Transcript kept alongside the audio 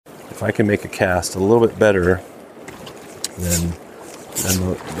if I can make a cast a little bit better than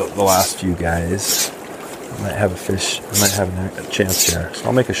the last few guys, I might have a fish. I might have a chance here. So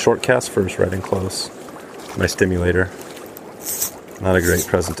I'll make a short cast first, right in close. My stimulator. Not a great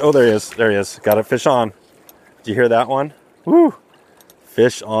present. Oh, there he is. There he is. Got a fish on. Did you hear that one? Woo!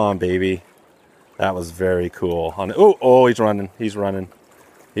 Fish on, baby. That was very cool. Oh, he's running. He's running.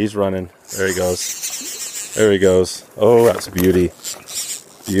 He's running. There he goes. There he goes. Oh, that's a beauty.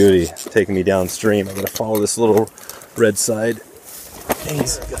 Beauty. Taking me downstream. I'm going to follow this little red side. And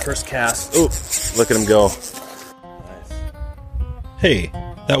he's the first cast. Oh, look at him go. Nice. Hey,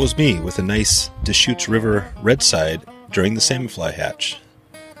 that was me with a nice Deschutes River red side during the salmon fly hatch.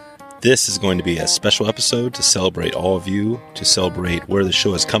 This is going to be a special episode to celebrate all of you, to celebrate where the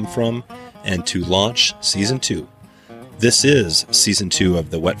show has come from, and to launch Season 2. This is Season 2 of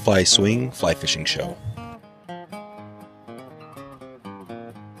the Wet Fly Swing Fly Fishing Show.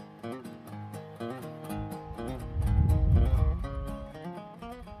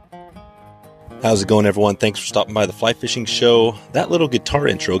 How's it going, everyone? Thanks for stopping by the Fly Fishing Show. That little guitar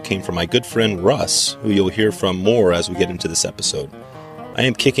intro came from my good friend Russ, who you'll hear from more as we get into this episode. I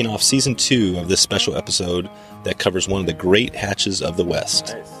am kicking off Season 2 of this special episode that covers one of the great hatches of the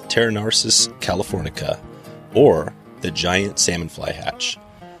West, Pteronarcis californica, or the giant salmon fly hatch.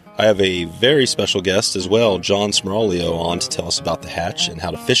 I have a very special guest as well, John Smeraglio, on to tell us about the hatch and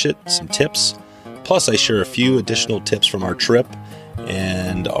how to fish it, some tips. Plus, I share a few additional tips from our trip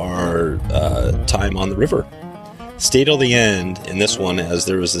and our time on the river. Stay till the end in this one, as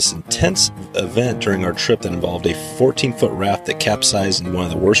there was this intense event during our trip that involved a 14-foot raft that capsized in one of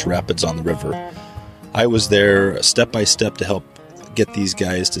the worst rapids on the river. I was there step by step to help get these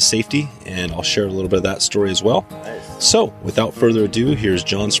guys to safety, and I'll share a little bit of that story as well. Nice. So, without further ado, here's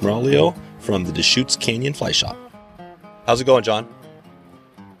John Smeraglio from the Deschutes Canyon Fly Shop. How's it going, John?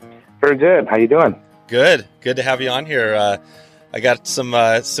 Very good. How you doing? Good. Good to have you on here. I got some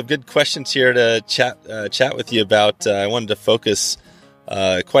good questions here to chat with you about. I wanted to focus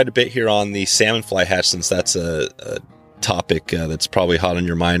quite a bit here on the salmon fly hatch, since that's a topic that's probably hot on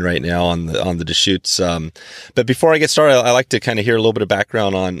your mind right now on the Deschutes. But before I get started, I like to kind of hear a little bit of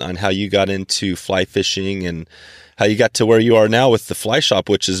background on how you got into fly fishing and how you got to where you are now with the fly shop,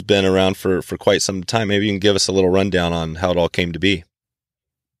 which has been around for quite some time. Maybe you can give us a little rundown on how it all came to be.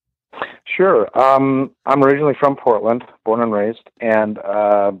 Sure. I'm originally from Portland, born and raised, and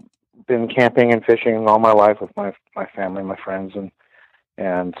been camping and fishing all my life with my family, my friends,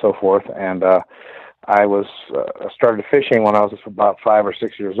 and so forth. And I started fishing when I was about 5 or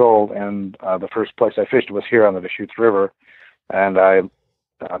 6 years old, and the first place I fished was here on the Deschutes River, and I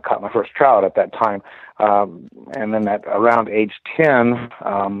caught my first trout at that time. And then at around age 10,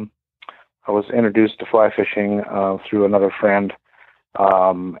 I was introduced to fly fishing through another friend.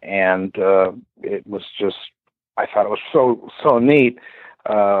 And it was just, I thought it was so neat.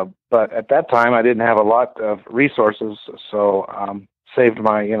 But at that time I didn't have a lot of resources. So, saved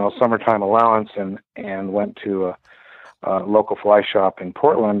my, summertime allowance and went to a local fly shop in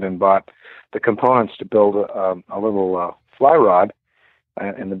Portland and bought the components to build a little, fly rod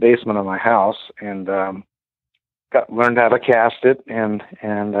in the basement of my house, and, learned how to cast it and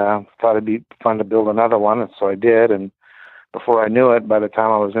thought it'd be fun to build another one. And so I did. And before I knew it, by the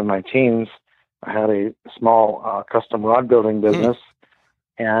time I was in my teens, I had a small custom rod building business,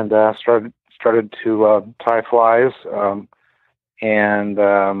 and started to tie flies, and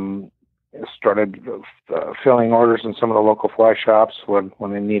started filling orders in some of the local fly shops when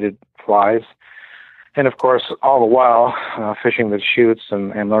they needed flies. And of course, all the while fishing the Deschutes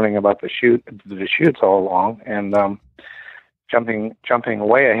and learning about the Deschutes all along, and jumping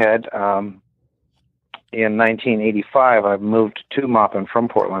way ahead. In 1985, I moved to Maupin from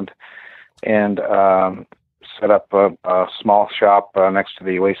Portland and set up a small shop next to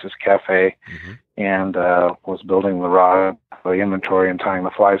the Oasis Cafe, and was building the rod, the inventory, and tying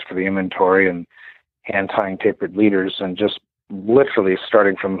the flies for the inventory, and hand tying tapered leaders, and just literally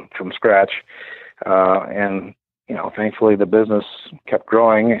starting from scratch. And thankfully the business kept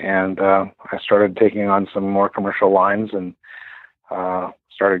growing, and I started taking on some more commercial lines and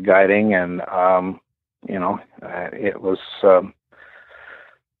started guiding, and it was, I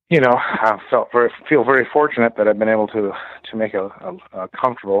feel very fortunate that I've been able to make a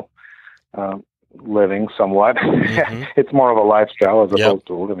comfortable living somewhat. It's more of a lifestyle as opposed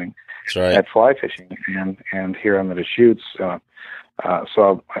to a living. That's right. At fly fishing and here on the Deschutes. So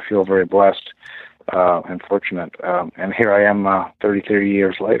I feel very blessed and fortunate. And here I am 33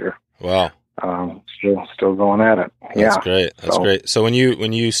 years later. Wow. Still going at it. That's great. That's great. So when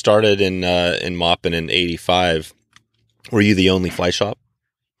you started in Maupin in '85, were you the only fly shop?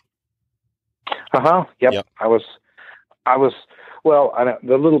 Yep. Yep. I was. Well,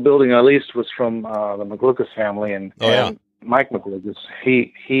 the little building I leased was from the McLucas family, and Mike McLucas.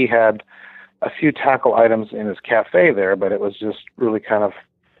 He had a few tackle items in his cafe there, but it was just really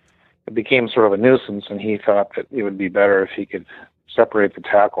it became sort of a nuisance, and he thought that it would be better if he could separate the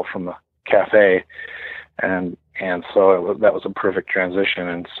tackle from the cafe, and so that was a perfect transition,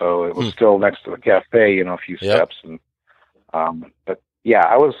 and so it was still next to the cafe, a few steps, and but yeah,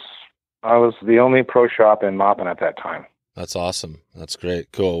 I was the only pro shop in Maupin at that time. That's awesome. That's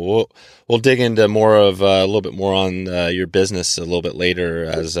great. Cool. We'll dig into more of a little bit more on your business a little bit later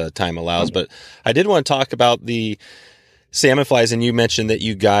as time allows. But I did want to talk about the salmon flies, and you mentioned that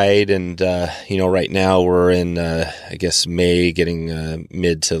you guide, and right now we're in I guess May, getting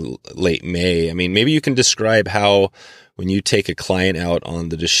mid to late May. I mean, maybe you can describe how when you take a client out on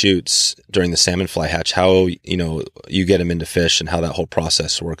the Deschutes during the salmon fly hatch, how you get them into fish and how that whole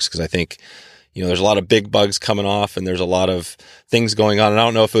process works, because I think there's a lot of big bugs coming off and there's a lot of things going on. And I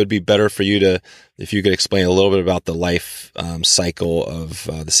don't know if it would be better for you if you could explain a little bit about the life cycle of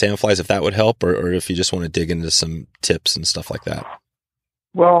the salmon flies, if that would help, or if you just want to dig into some tips and stuff like that.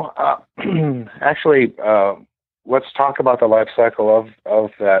 Well, actually, let's talk about the life cycle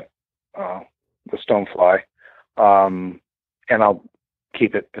of that, the stonefly. And I'll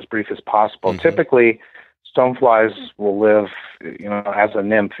keep it as brief as possible. Mm-hmm. Typically, stoneflies will live, as a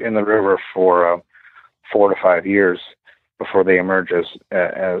nymph in the river for 4 to 5 years before they emerge as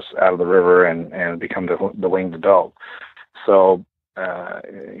out of the river and become the winged adult. So,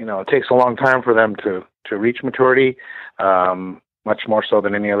 it takes a long time for them to reach maturity, much more so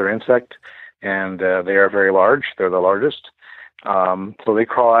than any other insect. And they are very large. They're the largest. So they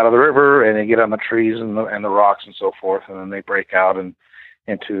crawl out of the river and they get on the trees and the rocks and so forth, and then they break out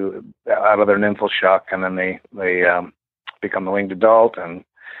out of their nymphal shock, and then they become the winged adult and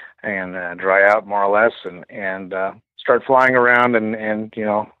dry out more or less and start flying around and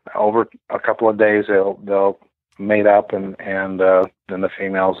over a couple of days they'll mate up and then the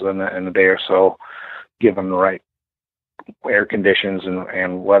females in a day or so, give them the right air conditions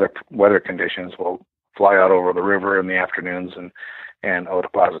and weather conditions, will fly out over the river in the afternoons and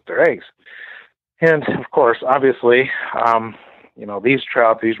oviposit their eggs. And of course, obviously, these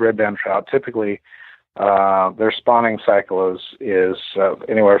trout, these red band trout, typically their spawning cycle is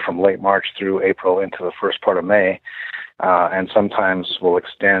anywhere from late March through April into the first part of May, and sometimes will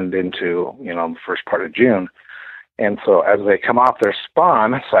extend into the first part of June. And so as they come off their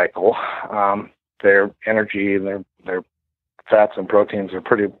spawn cycle, their energy and their fats and proteins are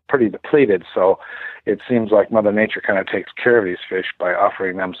pretty depleted. So it seems like Mother Nature kind of takes care of these fish by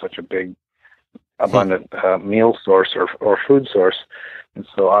offering them such a big, abundant meal source or food source. And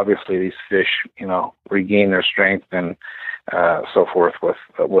so obviously these fish, regain their strength and so forth with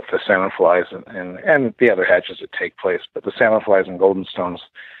the salmon flies and the other hatches that take place. But the salmon flies and golden stones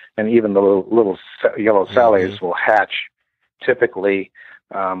and even the little yellow sallies will hatch typically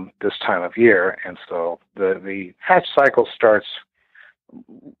this time of year. And so the hatch cycle starts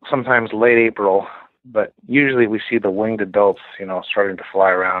sometimes late April, but usually we see the winged adults, starting to fly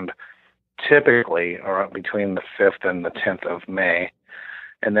around typically or between the 5th and the 10th of May.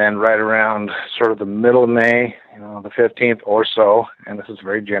 And then right around sort of the middle of May, the 15th or so, and this is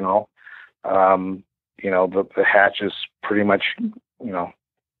very general, the hatch is pretty much,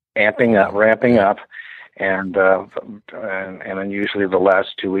 ramping up. And then usually the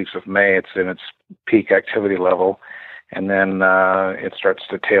last 2 weeks of May, it's in its peak activity level. And then it starts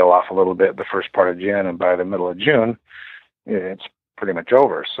to tail off a little bit the first part of June. And by the middle of June, it's pretty much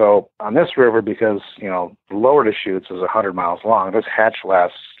over. So on this river, because, the lower Deschutes is 100 miles long, this hatch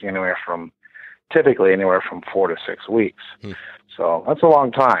lasts typically anywhere from 4 to 6 weeks. So that's a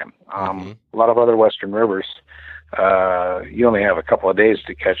long time. A lot of other Western rivers, you only have a couple of days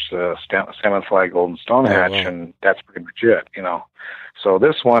to catch the salmon fly golden stone hatch, and that's pretty much it, So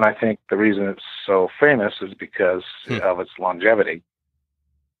this one, I think the reason it's so famous is because of its longevity.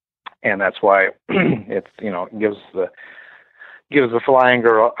 And that's why it, gives the fly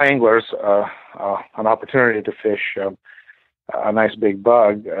anglers an opportunity to fish a nice big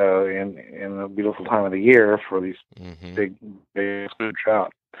bug in a beautiful time of the year for these big food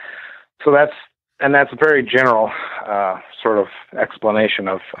trout. So that's a very general sort of explanation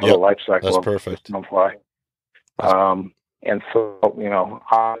of the life cycle of the stonefly. And so,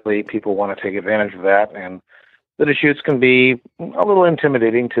 obviously people want to take advantage of that, and the Deschutes can be a little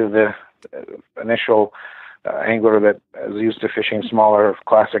intimidating to the initial angler that is used to fishing smaller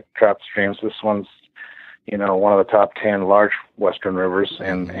classic trout streams. This one's, one of the top 10 large Western rivers,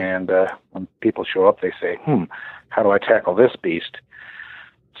 and when people show up, they say, how do I tackle this beast?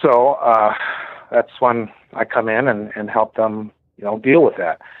 So that's when I come in and help them, deal with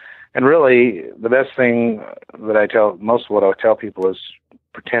that. And really, the best thing that most of what I tell people is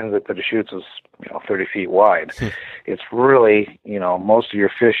pretend that the Deschutes is, 30 feet wide. It's really, most of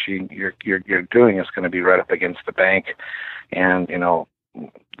your fishing you're doing is going to be right up against the bank, and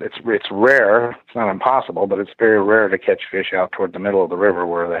it's rare. It's not impossible, but it's very rare to catch fish out toward the middle of the river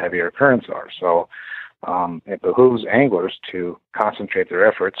where the heavier currents are. So it behooves anglers to concentrate their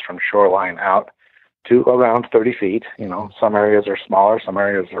efforts from shoreline out to around 30 feet. Some areas are smaller, some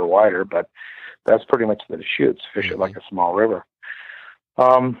areas are wider, but that's pretty much the Deschutes. Fish it like a small river.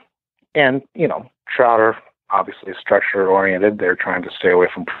 And, trout are obviously structure oriented. They're trying to stay away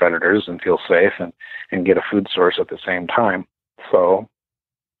from predators and feel safe and get a food source at the same time. So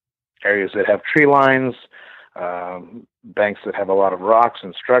areas that have tree lines, banks that have a lot of rocks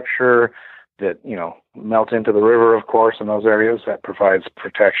and structure that, melt into the river, of course, in those areas, that provides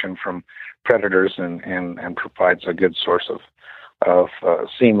protection from predators and provides a good source of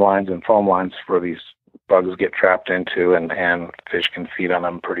seam lines and foam lines for these bugs get trapped into, and fish can feed on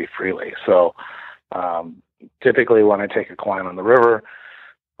them pretty freely. So typically when I take a client on the river,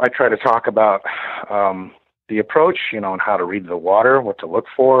 I try to talk about the approach, and how to read the water, what to look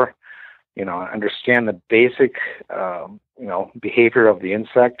for, understand the basic, behavior of the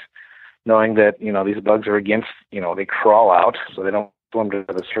insect, knowing that, these bugs are they crawl out, so they don't swim to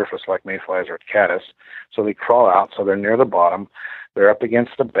the surface like mayflies or caddis. So they crawl out, so they're near the bottom. They're up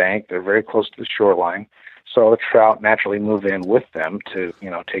against the bank. They're very close to the shoreline. So the trout naturally move in with them to,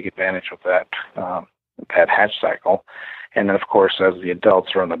 take advantage of that hatch cycle. And then, of course, as the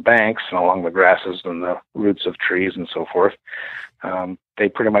adults are on the banks and along the grasses and the roots of trees and so forth, they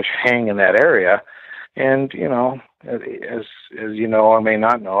pretty much hang in that area. And, as you know or may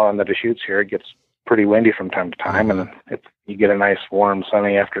not know, on the Deschutes here, it gets pretty windy from time to time. And if you get a nice, warm,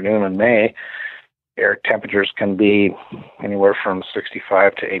 sunny afternoon in May, air temperatures can be anywhere from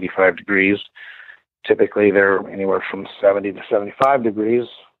 65 to 85 degrees. Typically, they're anywhere from 70 to 75 degrees.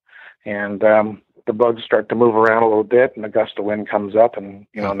 And the bugs start to move around a little bit, and a gust of wind comes up and,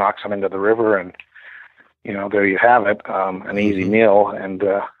 knocks them into the river. And, there you have it, an easy meal. And,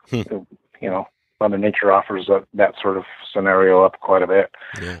 Mother Nature offers that sort of scenario up quite a bit.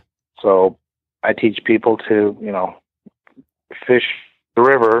 Yeah. So I teach people to, fish the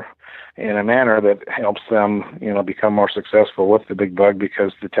river in a manner that helps them, become more successful with the big bug,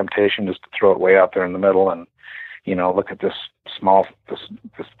 because the temptation is to throw it way out there in the middle and, look at this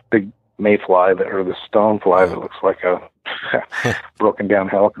big mayfly or the stonefly that looks like a broken down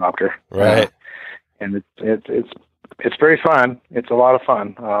helicopter. Right. And it's very fun. It's a lot of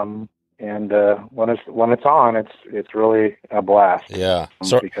fun. And when it's on, it's really a blast. Yeah.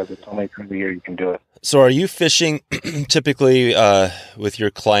 Because it's only through the year you can do it. So are you fishing typically with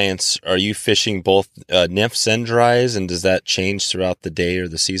your clients, are you fishing both nymphs and dries, and does that change throughout the day or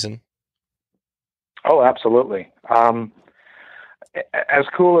the season? Oh, absolutely. As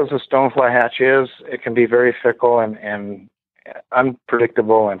cool as a stonefly hatch is, it can be very fickle and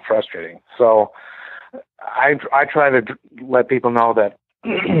unpredictable and frustrating. So I try to let people know that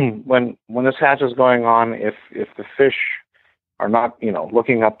when this hatch is going on, if the fish are not,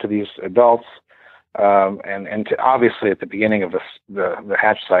 looking up to these adults, and obviously at the beginning of the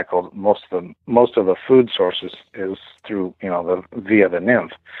hatch cycle, most of the food sources is through, via the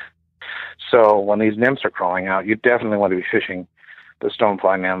nymph. So when these nymphs are crawling out, you definitely want to be fishing the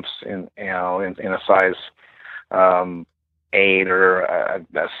stonefly nymphs in a size 8 or a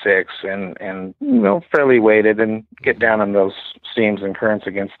 6, and fairly weighted, and get down in those seams and currents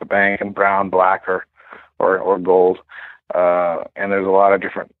against the bank in brown, black, or gold. And there's a lot of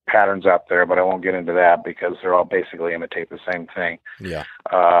different patterns out there, but I won't get into that because they're all basically imitate the same thing. Yeah.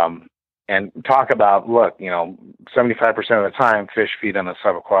 And talk about, look, 75% of the time fish feed on the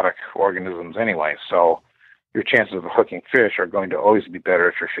subaquatic organisms anyway, so your chances of hooking fish are going to always be better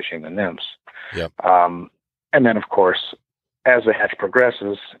if you're fishing the nymphs. Yep. And then, of course, as the hatch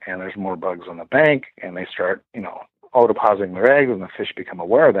progresses and there's more bugs on the bank and they start, depositing their eggs and the fish become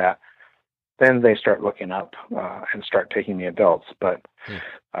aware of that, then they start looking up and start taking the adults. But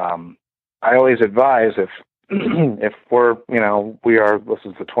I always advise if we're, this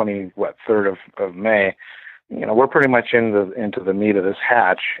is the 23rd of May, we're pretty much into the meat of this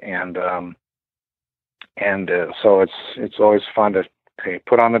hatch, and so it's always fun to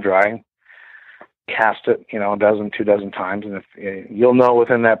put on the dry, cast it, a dozen, 2 dozen times, and if you'll know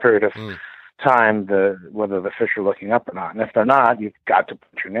within that period of time whether the fish are looking up or not. And if they're not, you've got to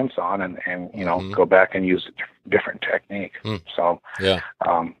put your nymphs on and go back and use a different technique. So yeah.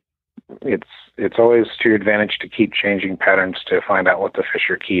 It's always to your advantage to keep changing patterns to find out what the fish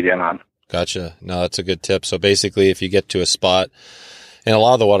are keyed in on. Gotcha. No, that's a good tip. So basically, if you get to a spot, and a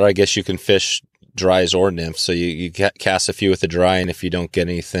lot of the water, I guess you can fish dries or nymphs. So you cast a few with the dry, and if you don't get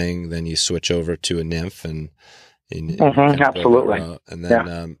anything, then you switch over to a nymph and Absolutely. And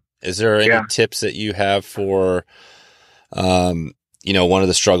then, is there any tips that you have for, one of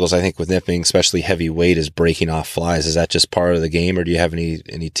the struggles I think with nymphing, especially heavy weight, is breaking off flies. Is that just part of the game, or do you have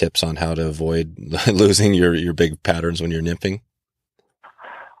any tips on how to avoid losing your big patterns when you're nymphing?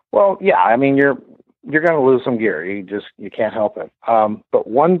 Well, yeah, I mean, you're going to lose some gear. You can't help it. But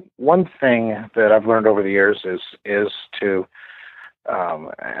one thing that I've learned over the years is to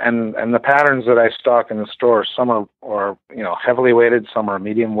and the patterns that I stock in the store, some are heavily weighted, some are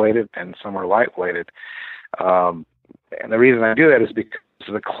medium weighted, and some are light weighted. And the reason I do that is because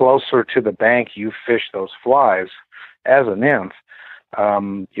the closer to the bank you fish those flies as a nymph,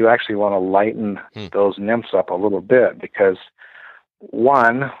 you actually want to lighten those nymphs up a little bit, because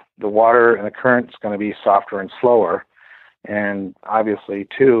one, the water and the current is going to be softer and slower. And obviously,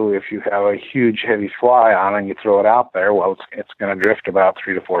 two, if you have a huge, heavy fly on and you throw it out there, well, it's going to drift about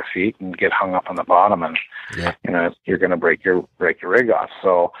 3 to 4 feet and get hung up on the bottom, and you're going to break your rig off.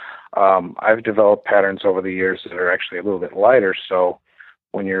 So I've developed patterns over the years that are actually a little bit lighter. So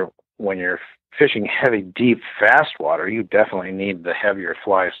when you're fishing heavy, deep, fast water, you definitely need the heavier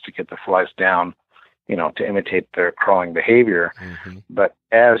flies to get the flies down, to imitate their crawling behavior. Mm-hmm. But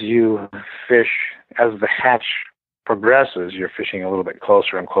as you fish, as the hatch progresses, you're fishing a little bit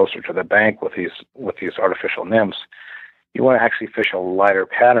closer and closer to the bank with these artificial nymphs. You want to actually fish a lighter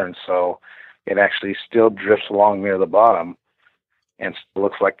pattern, so it actually still drifts along near the bottom and still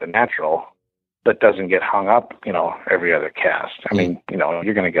looks like the natural, but doesn't get hung up, every other cast. I mean,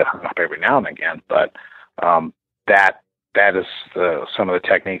 you're going to get hung up every now and again, but that is some of the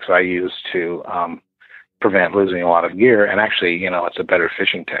techniques I use to prevent losing a lot of gear. And actually, it's a better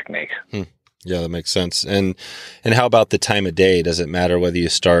fishing technique. Yeah, that makes sense. And how about the time of day? Does it matter whether you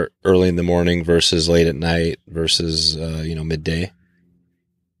start early in the morning versus late at night versus midday?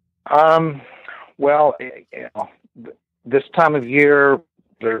 Well, this time of year,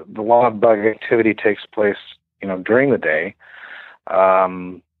 the lot of bug activity takes place, during the day.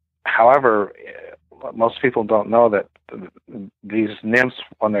 However, most people don't know that these nymphs,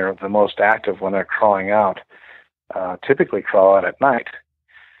 when they're the most active, when they're crawling out, typically crawl out at night.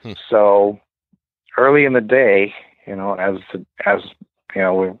 So early in the day, as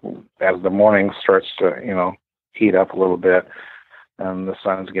the morning starts to, heat up a little bit and the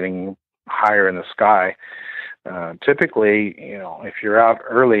sun's getting higher in the sky, typically, if you're out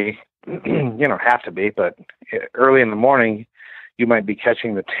early, you don't have to be, but early in the morning, you might be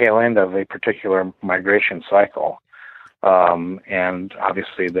catching the tail end of a particular migration cycle. And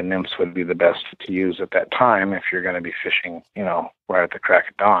obviously the nymphs would be the best to use at that time if you're going to be fishing, right at the crack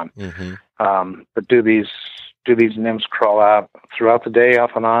of dawn. Mm-hmm. But do these nymphs crawl out throughout the day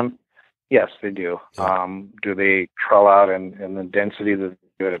off and on? Yes, they do. Do they crawl out in the density that they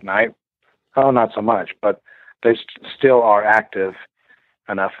do it at night? Oh, not so much, but they still are active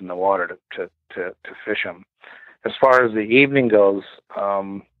enough in the water to fish them. As far as the evening goes,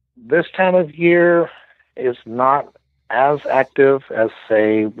 this time of year is not as active as,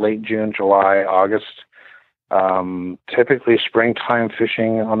 say, late June, July, August. Typically, springtime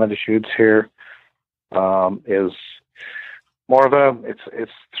fishing on the Deschutes here is more of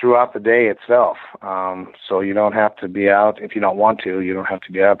it's throughout the day itself. So you don't have to be out, if you don't want to, you don't have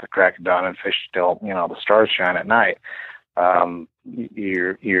to be out at the crack of dawn and fish till, the stars shine at night. The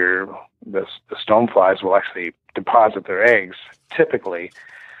stoneflies will actually deposit their eggs typically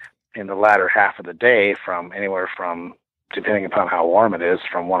in the latter half of the day, from anywhere from, depending upon how warm it is,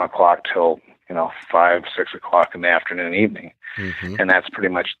 from 1 o'clock till 5, 6 o'clock in the afternoon, evening. Mm-hmm. And that's pretty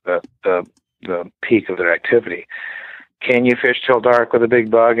much the peak of their activity. Can you fish till dark with a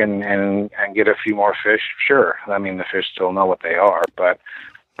big bug and get a few more fish? Sure. I mean, the fish still know what they are, but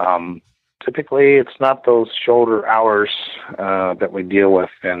typically it's not those shoulder hours that we deal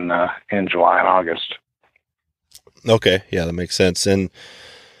with in July and August. Okay, yeah, that makes sense. And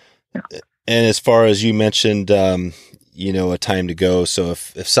as far as you mentioned, a time to go. So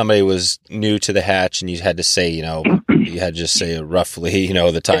if somebody was new to the hatch and you had to say, you had to just say roughly,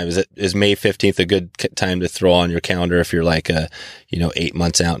 the time, is May 15th a good time to throw on your calendar if you're like 8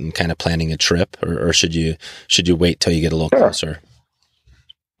 months out and kind of planning a trip, or should you wait till you get a little closer?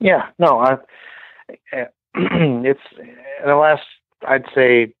 Yeah, no, it's in the last, I'd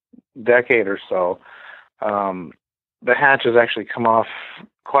say, decade or so, the hatch has actually come off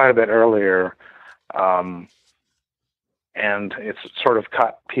quite a bit earlier, and it's sort of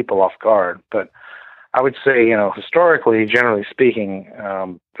caught people off guard. But I would say, historically, generally speaking,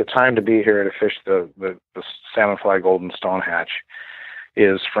 the time to be here to fish the salmon fly golden stonehatch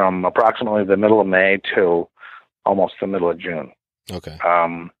is from approximately the middle of May to almost the middle of June. Okay.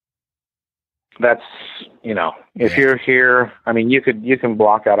 That's, if you're here, I mean, you can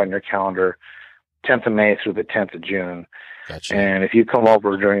block out on your calendar 10th of May through the 10th of June. Gotcha. And if you come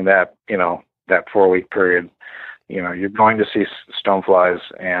over during that, that 4-week period, you're going to see stoneflies,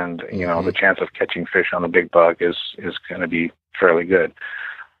 and, the chance of catching fish on the big bug is going to be fairly good.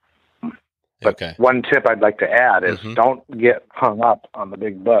 But one tip I'd like to add is don't get hung up on the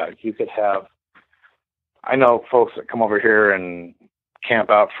big bug. You could have, I know folks that come over here and camp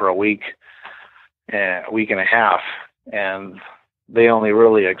out for a week and a half, and they only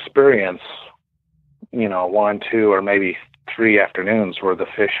really experience, 1, 2, or maybe 3 afternoons where the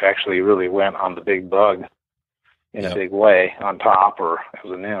fish actually really went on the big bug in a big way on top or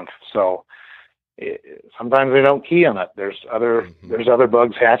as a nymph. So sometimes they don't key on it. There's other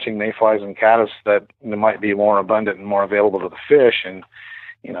bugs hatching, mayflies and caddis, that might be more abundant and more available to the fish. And,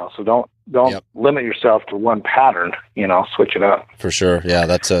 so don't limit yourself to one pattern, switch it up. For sure. Yeah.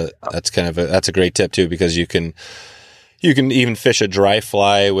 That's a great tip too, because you can even fish a dry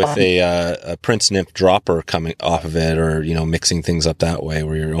fly with a Prince nymph dropper coming off of it, or, mixing things up that way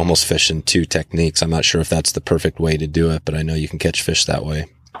where you're almost fishing 2 techniques. I'm not sure if that's the perfect way to do it, but I know you can catch fish that way.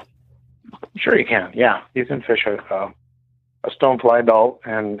 Sure you can. Yeah. You can fish a stonefly adult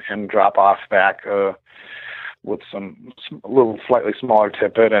and drop off back, with a little slightly smaller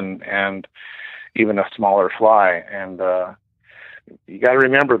tippet and even a smaller fly. And, you got to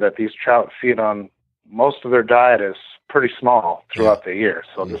remember that these trout feed on, most of their diet is pretty small throughout the year.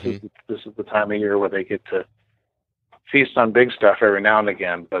 So this is the time of year where they get to feast on big stuff every now and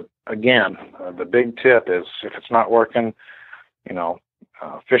again. But again, the big tip is, if it's not working,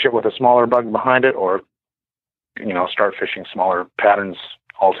 fish it with a smaller bug behind it, or, start fishing smaller patterns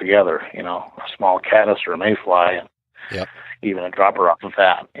altogether, a small caddis or a mayfly, and even a dropper off of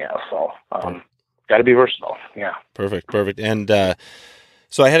that. Yeah. So, got to be versatile. Yeah. Perfect. And,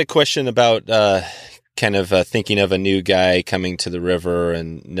 so I had a question about, thinking of a new guy coming to the river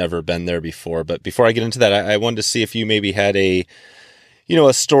and never been there before. But before I get into that, I wanted to see if you maybe had a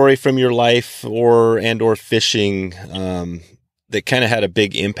story from your life or fishing, that kind of had a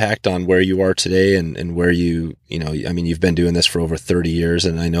big impact on where you are today and where you've been doing this for over 30 years.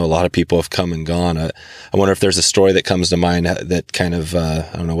 And I know a lot of people have come and gone. I wonder if there's a story that comes to mind that kind of, I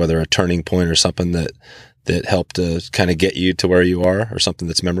don't know, whether a turning point or something that helped to kind of get you to where you are, or something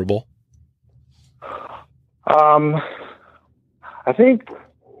that's memorable. I think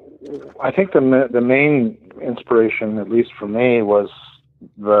the main inspiration, at least for me, was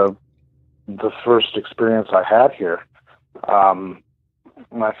the first experience I had here.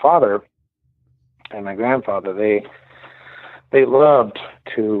 My father and my grandfather, they loved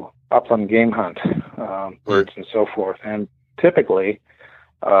to upland game hunt, birds and so forth. And typically,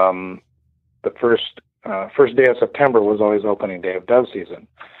 the first day of September was always opening day of dove season.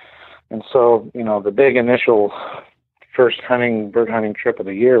 And so, the big initial first bird hunting trip of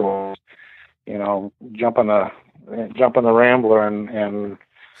the year was, jump on the Rambler and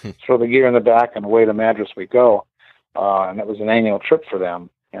throw the gear in the back and away to Madras we go. And it was an annual trip for them.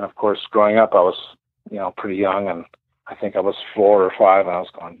 And of course, growing up, I was, pretty young, and I think I was 4 or 5, and I was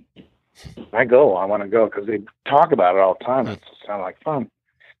going, I want to go, because they talk about it all the time. It sounded like fun.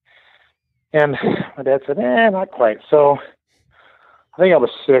 And my dad said, not quite. So I think I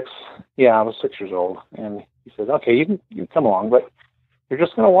was 6. Yeah, I was 6 years old. And he said, okay, you can come along, but you're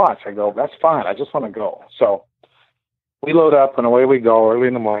just going to watch. I go, that's fine. I just want to go. So we load up and away we go early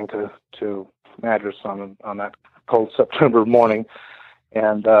in the morning to Madras on that cold September morning.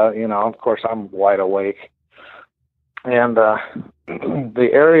 And, of course I'm wide awake. And, the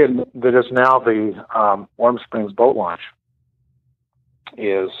area that is now the, Warm Springs boat launch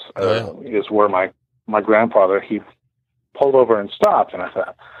is where my grandfather, he pulled over and stopped. And I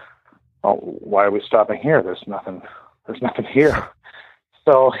thought, well, why are we stopping here? There's nothing here.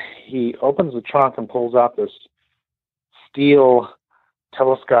 So he opens the trunk and pulls out this steel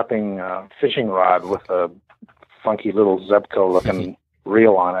telescoping fishing rod with a funky little Zebco looking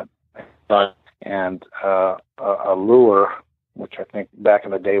reel on it, and a lure, which I think back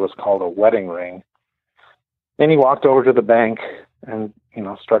in the day was called a wedding ring. Then he walked over to the bank and,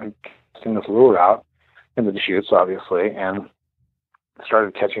 started casting this lure out in the Deschutes, obviously, and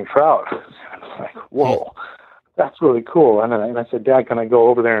started catching trout. I was like, whoa, that's really cool. And I said, Dad, can I go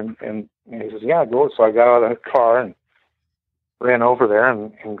over there? And he says, yeah, go. So I got out of the car and ran over there,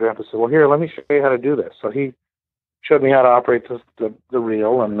 and Grandpa said, well, here, let me show you how to do this. So he showed me how to operate the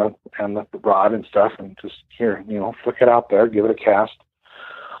reel and the rod and stuff, and just here, flick it out there, give it a cast.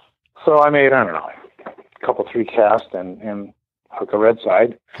 So I made, I don't know, a couple, 3 casts and hook a red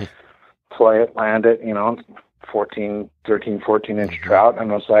side, play it, land it, 13, 14-inch trout,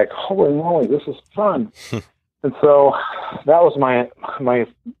 and I was like, holy moly, this is fun. And so that was my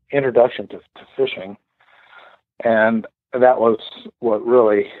introduction to fishing, and that was what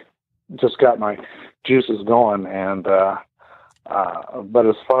really just got my juices going. And but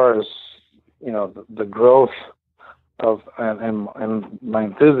as far as the growth of and my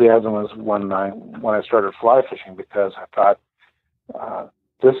enthusiasm was when I started fly fishing, because I thought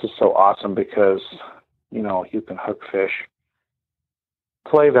this is so awesome, because you can hook fish,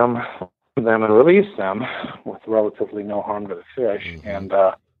 play them and release them with relatively no harm to the fish. And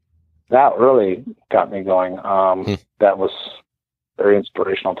that really got me going. That was very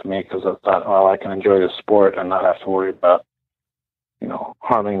inspirational to me, because I thought, well, I can enjoy the sport and not have to worry about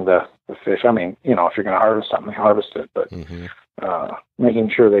harming the fish. I mean, if you're going to harvest something, harvest it, but making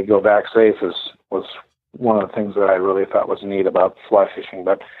sure they go back safe was one of the things that I really thought was neat about fly fishing.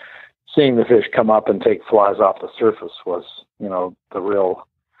 But seeing the fish come up and take flies off the surface was, the real,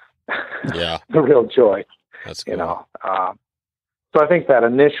 the real joy. That's cool. So I think that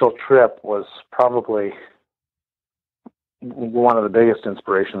initial trip was probably one of the biggest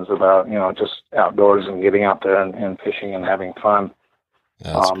inspirations about, just outdoors and getting out there and fishing and having fun.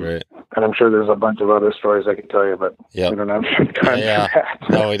 That's great. And I'm sure there's a bunch of other stories I could tell you, but we don't have time for that.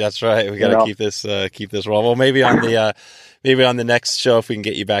 No, that's right. We got to keep this rolling. Well, maybe on the next show, if we can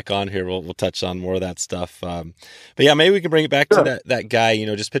get you back on here, we'll touch on more of that stuff. But yeah, maybe we can bring it back to that guy.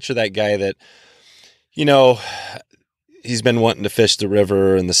 Just picture that guy that, he's been wanting to fish the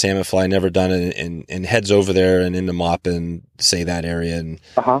river and the salmon fly, never done it, and heads over there and into Maupin, say that area. And,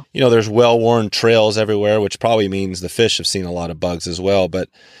 there's well-worn trails everywhere, which probably means the fish have seen a lot of bugs as well. But,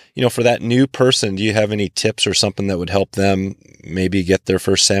 for that new person, do you have any tips or something that would help them maybe get their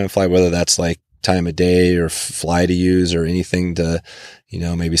first salmon fly, whether that's like time of day or fly to use or anything to,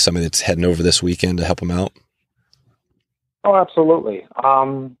 maybe somebody that's heading over this weekend to help them out? Oh, absolutely.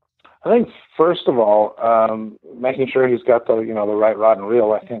 I think first of all, making sure he's got the the right rod and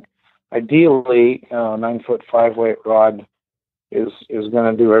reel. I think ideally 9-foot 5-weight rod is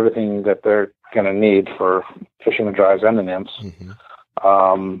going to do everything that they're going to need for fishing the dries and the nymphs.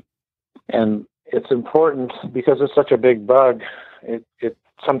 And it's important because it's such a big bug. It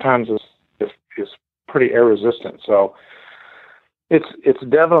sometimes is pretty air resistant. So it's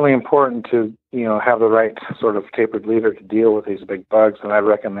definitely important to have the right sort of tapered leader to deal with these big bugs. And I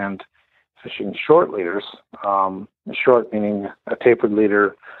recommend fishing short leaders. Short meaning a tapered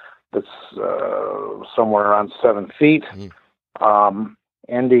leader that's somewhere around 7 feet,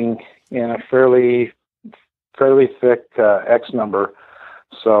 ending in a fairly thick X number,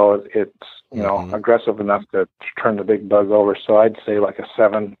 so it's aggressive enough to turn the big bug over. So I'd say like a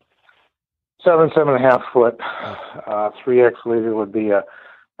 7.5 foot 3X leader would be a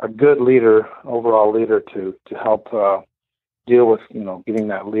good leader, overall leader to help deal with getting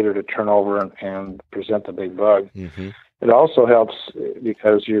that leader to turn over and present the big bug. It also helps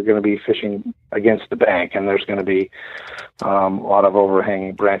because you're going to be fishing against the bank, and there's going to be a lot of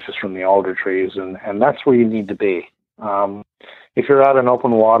overhanging branches from the alder trees, and that's where you need to be. If you're out in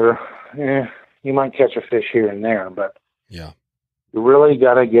open water, you might catch a fish here and there, but you really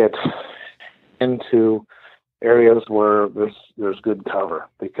got to get into areas where there's good cover,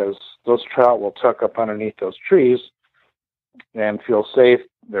 because those trout will tuck up underneath those trees and feel safe.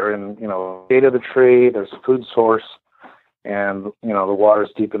 They're in the shade of the tree. There's a food source, and the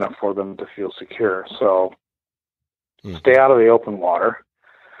water's deep enough for them to feel secure. So stay out of the open water.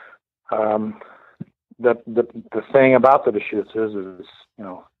 The thing about the Deschutes is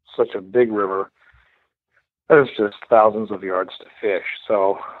such a big river. There's just thousands of yards to fish.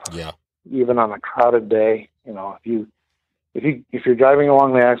 So even on a crowded day, if you're driving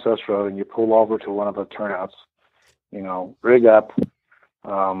along the access road and you pull over to one of the turnouts, rig up,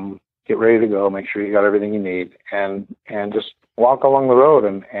 get ready to go, make sure you got everything you need, and just walk along the road.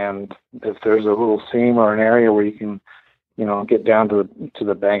 And if there's a little seam or an area where you can, get down to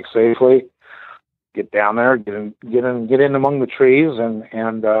the bank safely, get down there, get in among the trees, and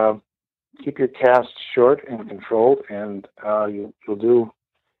keep your cast short and controlled, and you'll do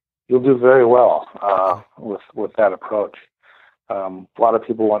very well with that approach. A lot of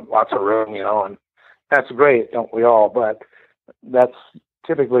people want lots of room, and that's great, don't we all? But that's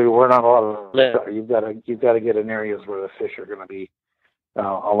typically we're not a lot of. You've got to get in areas where the fish are going to be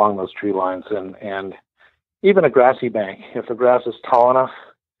along those tree lines, and even a grassy bank. If the grass is tall enough,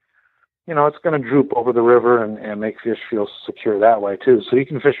 it's going to droop over the river and make fish feel secure that way too. So you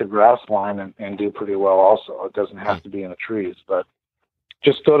can fish a grass line and do pretty well also. It doesn't have to be in the trees, but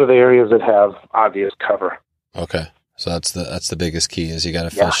just go to the areas that have obvious cover. Okay. So that's the biggest key is you got to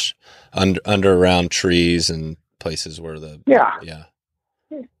fish under around trees and places where yeah.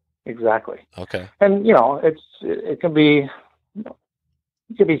 Exactly. Okay. And it can be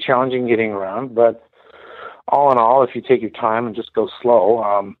challenging getting around, but all in all, if you take your time and just go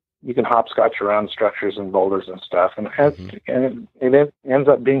slow, you can hopscotch around structures and boulders and stuff, and it ends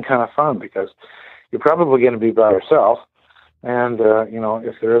up being kind of fun because you're probably going to be by yourself, and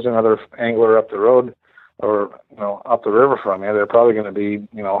if there is another angler up the road or up the river from you, they're probably going to be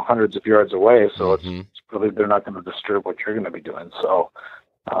hundreds of yards away, so it's probably they're not going to disturb what you're going to be doing. So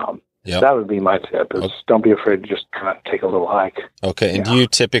that would be my tip: is don't be afraid to just kind of take a little hike. Okay, and do you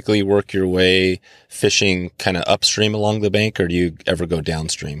typically work your way fishing kind of upstream along the bank, or do you ever go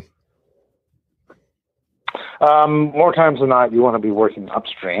downstream? More times than not, you want to be working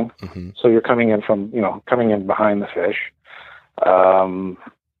upstream. So you're coming in behind the fish.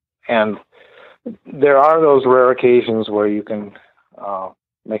 And there are those rare occasions where you can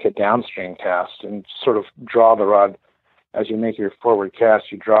make a downstream cast and sort of draw the rod. As you make your forward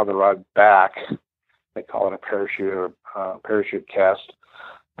cast, you draw the rod back. They call it a parachute cast,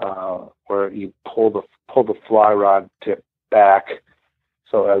 where you pull the fly rod tip back.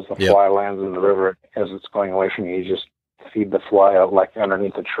 So as the fly lands in the river, as it's going away from you, you just feed the fly out like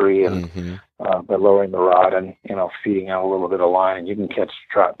underneath a tree, and by lowering the rod and feeding out a little bit of line, and you can catch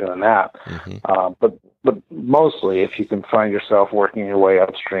trout doing that. But mostly, if you can find yourself working your way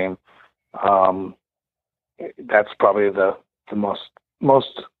upstream, that's probably the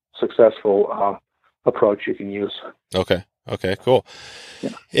most successful approach you can use. Okay, cool. Yeah.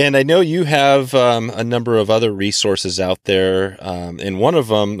 And I know you have a number of other resources out there, and one of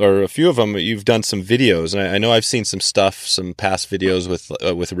them, or a few of them, you've done some videos. And I know I've seen some past videos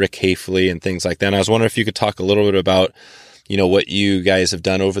with Rick Hafele and things like that. And I was wondering if you could talk a little bit about, what you guys have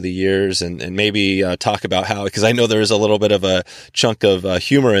done over the years, and maybe talk about how, because I know there's a little bit of a chunk of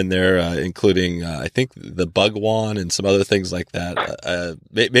humor in there, including I think the BugWan and some other things like that.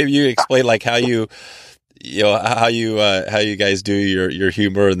 Maybe you explain like how you. How you guys do your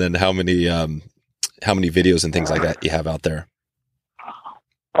humor, and then how many videos and things like that you have out there.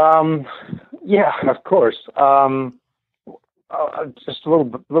 Yeah, of course. Just a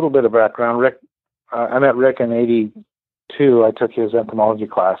little bit of background. Rick, I met Rick in '82. I took his entomology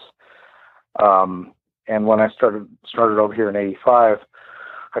class, and when I started over here in '85,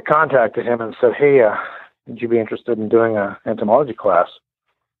 I contacted him and said, "Hey, would you be interested in doing an entomology class?"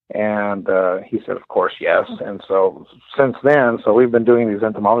 And he said, of course, yes. And so since then, we've been doing these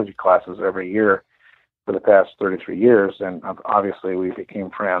entomology classes every year for the past 33 years. And obviously we became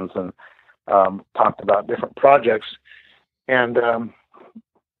friends and talked about different projects, and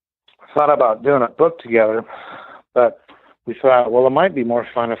thought about doing a book together. But we thought, well, it might be more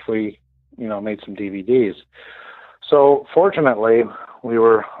fun if we, made some DVDs. So fortunately, we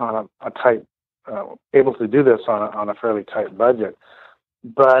were on a tight, able to do this on a fairly tight budget.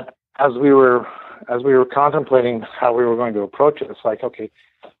 But as we were contemplating how we were going to approach it, it's like, okay,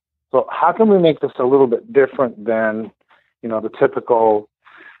 so how can we make this a little bit different than, the typical,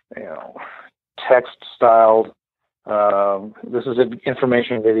 text styled, this is an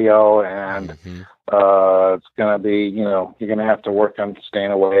information video, and it's going to be, you're going to have to work on staying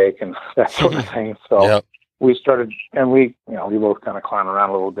awake and that sort of thing. So we started, and we both kind of climb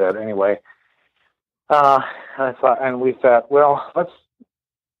around a little bit anyway. We thought, well,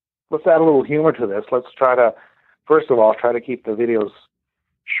 let's add a little humor to this. Let's first of all, try to keep the videos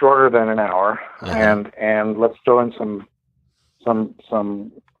shorter than an hour, and let's throw in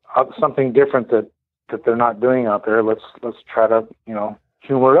something different that they're not doing out there. Let's try to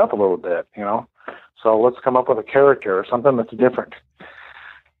humor it up a little bit. So let's come up with a character or something that's different.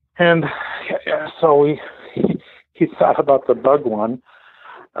 And so he thought about the BugWan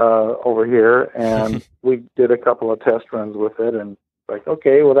over here, and we did a couple of test runs with it, and like,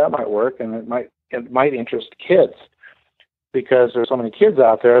 okay, well, that might work, and it might interest kids, because there's so many kids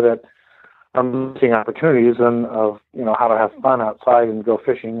out there that are missing opportunities of how to have fun outside and go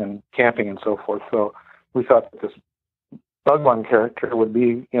fishing and camping and so forth. So we thought that this BugWan character would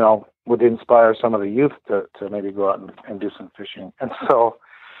be would inspire some of the youth to maybe go out and do some fishing. And so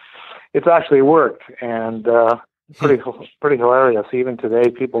it's actually worked, and pretty hilarious. Even today,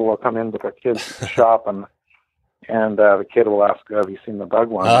 people will come in with their kids to the shop, and the kid will ask, "Have you seen the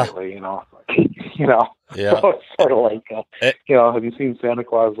BugWan lately?" Yeah. So it's sort of like, have you seen Santa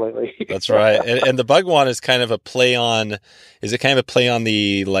Claus lately? That's right. And the BugWan is kind of a play on. Is it kind of a play on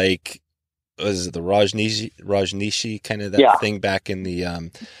the was it the Rajneesh kind of that thing back in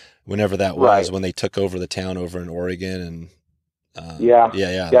the whenever that was, when they took over the town over in Oregon, and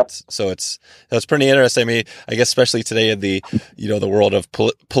Yep. So it's pretty interesting. I mean, I guess especially today in the the world of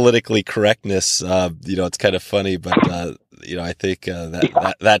politically correctness, it's kind of funny, but I think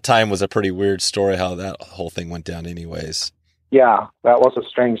that time was a pretty weird story how that whole thing went down, anyways. Yeah, that was a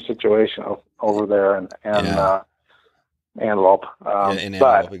strange situation over there, and Antelope. In Antelope,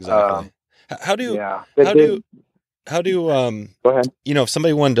 exactly. How do Go ahead. If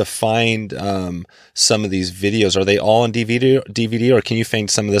somebody wanted to find some of these videos, are they all on DVD, or can you find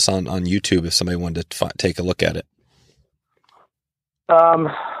some of this on YouTube if somebody wanted to take a look at it?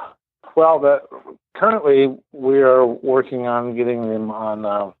 Well, currently we are working on getting them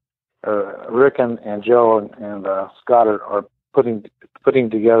on. Rick and Joe and Scott are putting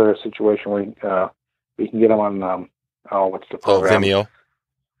together a situation where we can get them on. What's the program?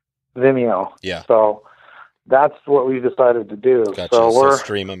 Vimeo. Yeah. So that's what we decided to do. Gotcha. So we're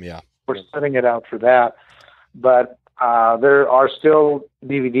stream them. Yeah. We're setting it out for that, but there are still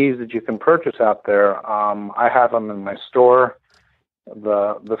DVDs that you can purchase out there. I have them in my store.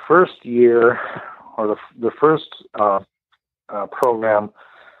 The first year, or the first program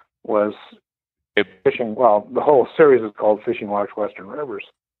was fishing. Well, the whole series is called Fishing Large Western Rivers,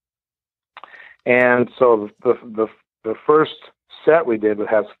 and so the first set we did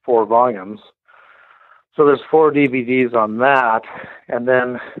has 4 volumes. So there's 4 DVDs on that, and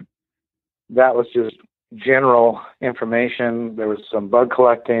then that was just general information. There was some bug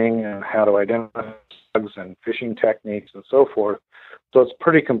collecting and how to identify bugs and fishing techniques and so forth. So it's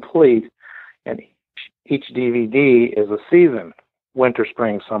pretty complete, and each DVD is a season: winter,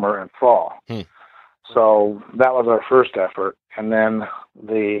 spring, summer, and fall. So that was our first effort, and then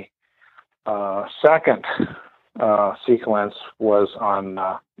the second sequence was on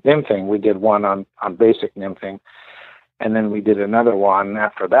nymphing. We did one on basic nymphing, and then we did another one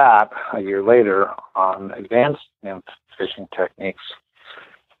after that a year later on advanced nymph fishing techniques,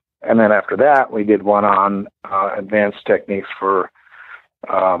 and then after that we did one on advanced techniques for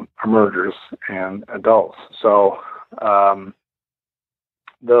emergers and adults. So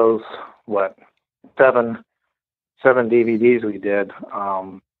those 7 DVDs we did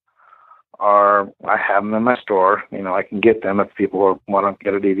I have them in my store. I can get them if people want to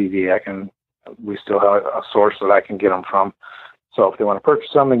get a DVD. We still have a source that I can get them from. So if they want to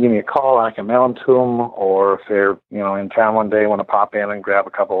purchase them, they give me a call. I can mail them to them. Or if they're in town one day, want to pop in and grab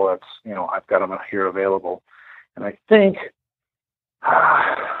a couple, I've got them here available. And I think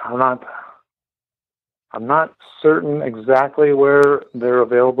I'm not certain exactly where they're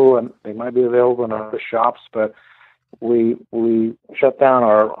available, and they might be available in other shops, but we shut down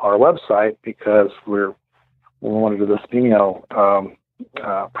our website because we wanted to do this Vimeo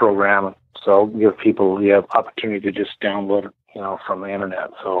program, so give people the opportunity to just download it, from the internet.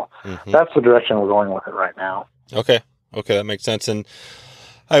 So that's the direction we're going with it right now. Okay, that makes sense. And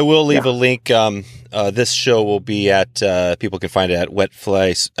I will leave a link. This show will be at, people can find it at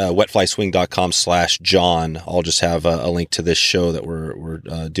wetflyswing.com/John. I'll just have a link to this show that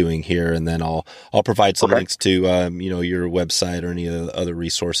we're doing here. And then I'll provide some links to, your website or any of the other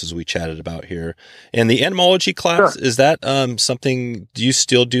resources we chatted about here. And the entomology class, is that, something, do you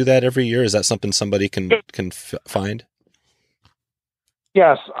still do that every year? Is that something somebody can find?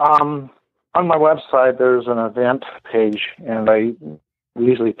 Yes. On my website, there's an event page, and we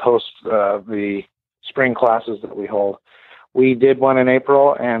usually post the spring classes that we hold. We did one in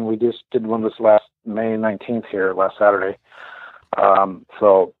April, and we just did one this last May 19th here, last Saturday.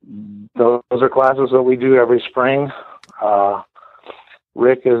 So those are classes that we do every spring.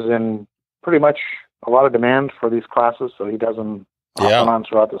 Rick is in pretty much a lot of demand for these classes, so he does them off and on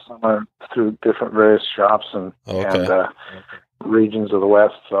throughout the summer through different various shops and regions of the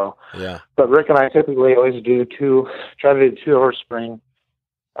West. So, but Rick and I typically always try to do 2 over spring.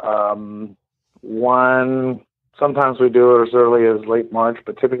 One, sometimes we do it as early as late March,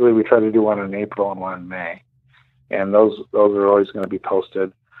 but typically we try to do one in April and one in May. And those are always going to be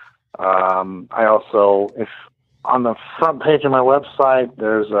posted. I also, if on the front page of my website,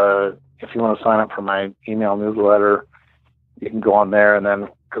 if you want to sign up for my email newsletter, you can go on there, and then,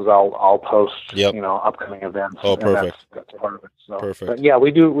 because I'll post, upcoming events. Oh, perfect. That's part of it. So, perfect. But yeah,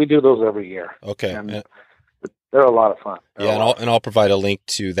 we do those every year. Okay. And they're a lot of fun. I'll provide a link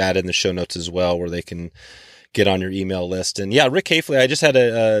to that in the show notes as well, where they can get on your email list. And Rick Hafele, I just had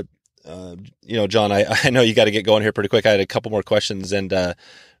John, I know you got to get going here pretty quick. I had a couple more questions, and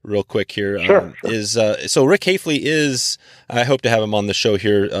real quick here. Sure. So Rick Hafele is, I hope to have him on the show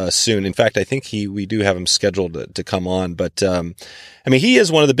here soon. In fact, I think we do have him scheduled to come on, but I mean, he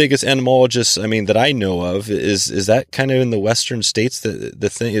is one of the biggest entomologists, I mean, that I know of. Is that kind of in the Western states, the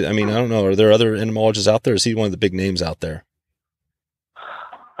thing? I mean, I don't know. Are there other entomologists out there? Is he one of the big names out there?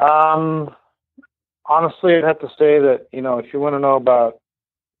 Honestly, I'd have to say that, if you want to know about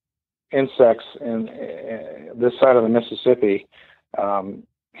insects in this side of the Mississippi,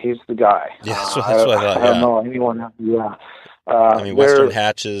 he's the guy. Yeah, that's what I thought. I don't know anyone else. Yeah. I mean, Western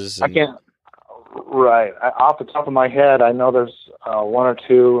hatches. I can't. Right. Off the top of my head, I know there's one or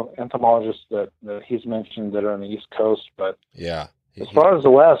two entomologists that he's mentioned that are on the East Coast, but yeah, as far as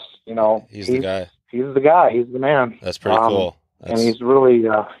the West, he's the guy. He's the guy. He's the man. That's pretty cool. And he's really,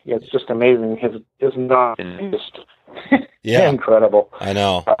 it's just amazing. His knowledge is just incredible. I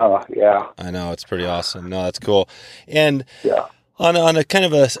know. Yeah. I know. It's pretty awesome. No, that's cool. And yeah. On a kind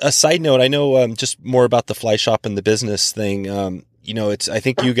of a side note, I know just more about the fly shop and the business thing. I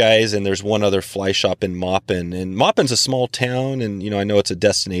think you guys, and there's one other fly shop in Maupin, and Maupin's a small town, and I know it's a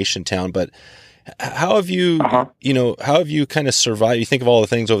destination town, but how have you, how have you kind of survived? You think of all the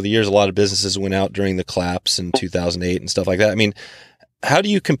things over the years, a lot of businesses went out during the collapse in 2008 and stuff like that. I mean, how do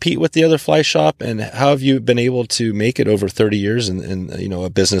you compete with the other fly shop, and how have you been able to make it over 30 years in a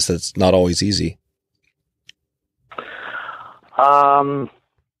business that's not always easy?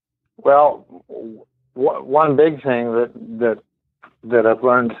 Well, one big thing that I've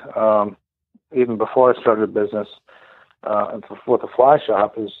learned, even before I started business, with the fly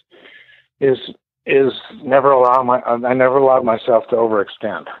shop is never I never allowed myself to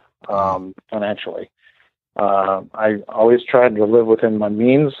overextend, financially. I always tried to live within my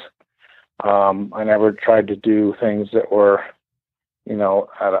means. I never tried to do things that were,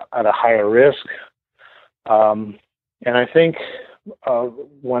 at a higher risk. And I think,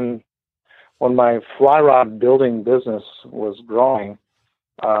 when my fly rod building business was growing,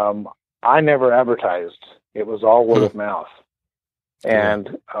 I never advertised. It was all word of mouth.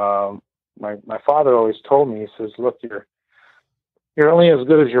 And, my father always told me, he says, look, you're only as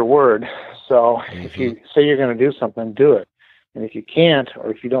good as your word. So if you say you're going to do something, do it. And if you can't, or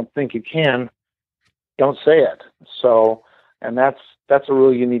if you don't think you can, don't say it. So, and that's a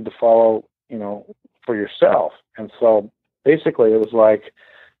rule you need to follow, for yourself. And so basically it was like,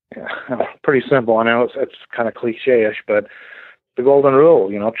 pretty simple. I know it's kind of cliche-ish, but the golden rule,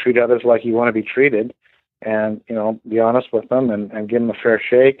 treat others like you want to be treated, and, be honest with them and give them a fair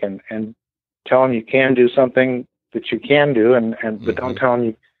shake, and tell them you can do something that you can do, but don't tell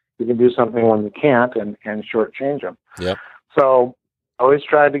them you can do something when you can't, and shortchange them. Yep. So I always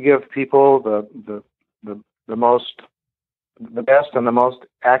tried to give people the best and the most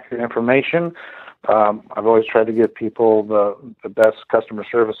accurate information. I've always tried to give people the best customer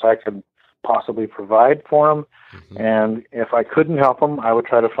service I could possibly provide for them. And if I couldn't help them, I would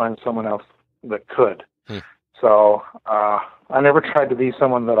try to find someone else that could. So I never tried to be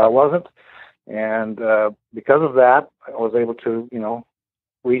someone that I wasn't. And because of that, I was able to,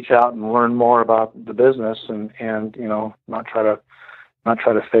 reach out and learn more about the business, and not try to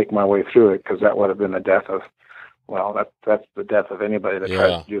fake my way through it, because that would have been the death of, that's the death of anybody that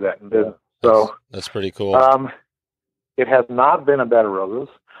tries to do that in business. So that's pretty cool. It has not been a bed of roses.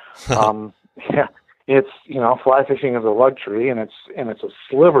 It's, fly fishing is a luxury, and it's a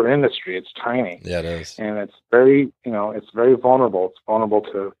sliver industry. It's tiny. Yeah, it is. And it's very, it's very vulnerable. It's vulnerable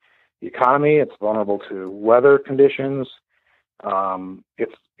to the economy. It's vulnerable to weather conditions.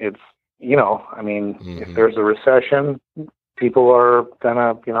 It's if there's a recession, people are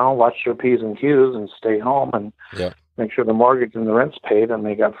gonna, watch their P's and Q's and stay home and make sure the mortgage and the rent's paid, and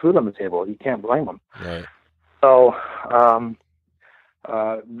they got food on the table. You can't blame them. Right. So,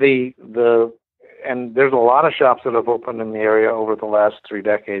 and there's a lot of shops that have opened in the area over the last 3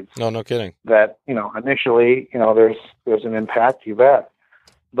 decades. No kidding. That, initially, there's an impact, you bet.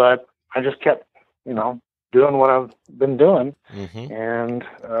 But I just kept, doing what I've been doing, and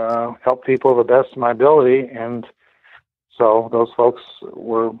help people the best of my ability. And so those folks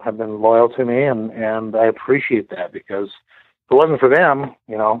have been loyal to me, and I appreciate that, because if it wasn't for them,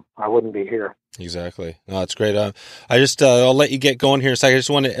 I wouldn't be here. Exactly. No, that's great. I'll let you get going here in a second. I just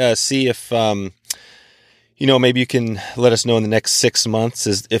want to see if, maybe you can let us know in the next 6 months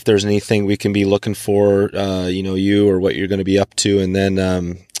if there's anything we can be looking for, you or what you're going to be up to. And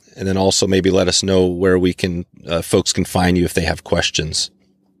then also maybe let us know where we can, folks can find you if they have questions.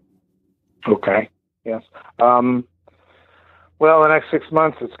 Okay. Yes. Well, the next 6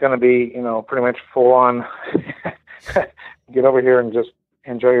 months, it's going to be, pretty much full on get over here and just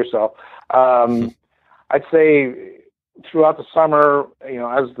enjoy yourself. I'd say throughout the summer,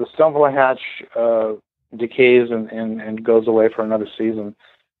 as the stonefly hatch decays and goes away for another season,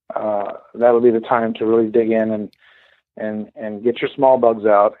 that'll be the time to really dig in and get your small bugs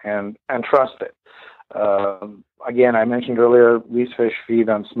out and trust it. Again, I mentioned earlier, these fish feed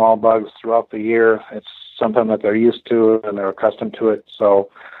on small bugs throughout the year. It's something that they're used to and they're accustomed to it.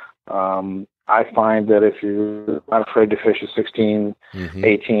 So I find that if you're not afraid to fish a 16,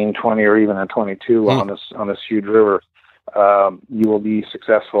 18, 20, or even a 22 on this huge river, you will be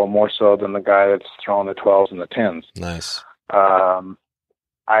successful more so than the guy that's throwing the 12s and the 10s. Nice. I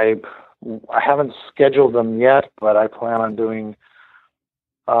haven't scheduled them yet, but I plan on doing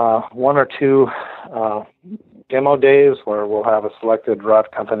one or two demo days where we'll have a selected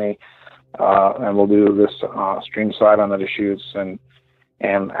rod company and we'll do this stream side on the Deschutes, and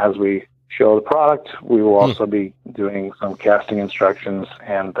as we show the product, we will also be doing some casting instructions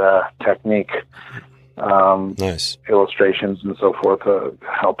and technique nice illustrations and so forth to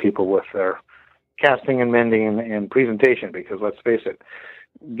help people with their casting and mending and presentation, because let's face it,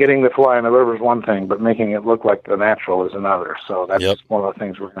 getting the fly in the river is one thing, but making it look like the natural is another. So that's one of the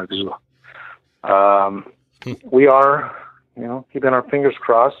things we're going to do. We are, keeping our fingers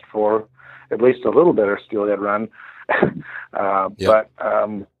crossed for at least a little better steelhead run. But,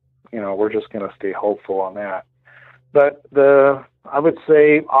 we're just going to stay hopeful on that. But I would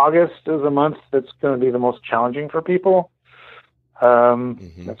say August is a month that's going to be the most challenging for people.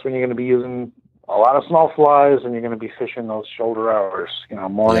 That's when you're going to be using a lot of small flies, and you're going to be fishing those shoulder hours,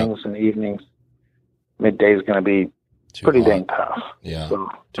 mornings and evenings. Midday is going to be pretty dang tough. Yeah. So,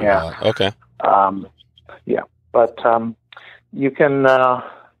 Hot. Okay. But you can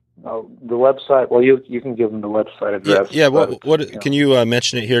the website. Well, you can give them the website address. Yeah. What can you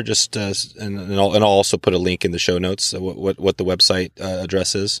mention it here? Just and I'll also put a link in the show notes. What the website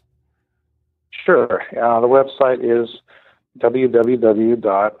address is? Sure. The website is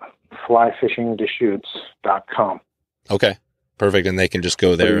www.flyfishingdeschutes.com. Okay. Perfect. And they can just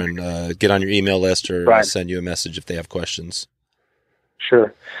go there and get on your email list or send you a message if they have questions.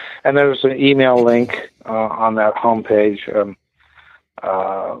 Sure. And there's an email link on that homepage,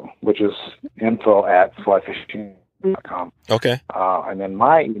 which is info@flyfishing.com. Okay. And then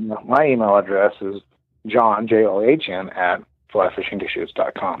my email address is John, John, at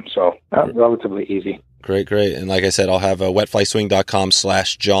flyfishingdeschutes.com. So relatively easy. Great. And like I said, I'll have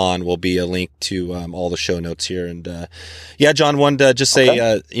wetflyswing.com/John will be a link to all the show notes here. And John, wanted to just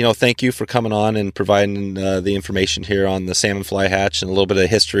say, thank you for coming on and providing the information here on the salmon fly hatch and a little bit of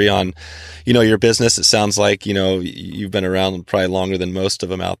history on, your business. It sounds like, you've been around probably longer than most of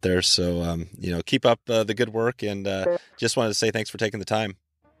them out there. So, keep up the good work, and just wanted to say thanks for taking the time.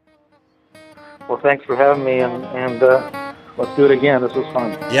 Well, thanks for having me, and let's do it again. This was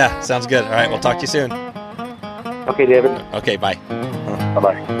fun. Yeah, sounds good. All right, we'll talk to you soon. Okay, David. Okay, bye.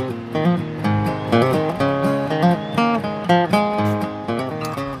 Bye-bye.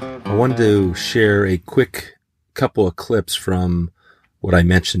 I wanted to share a quick couple of clips from what I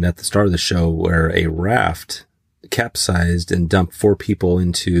mentioned at the start of the show, where a raft capsized and dumped 4 people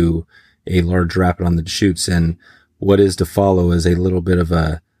into a large rapid on the Deschutes. And what is to follow is a little bit of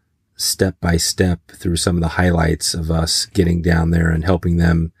a step-by-step through some of the highlights of us getting down there and helping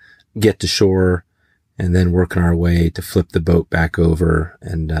them get to shore, and then working our way to flip the boat back over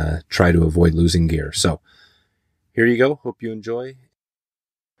and try to avoid losing gear. So here you go. Hope you enjoy.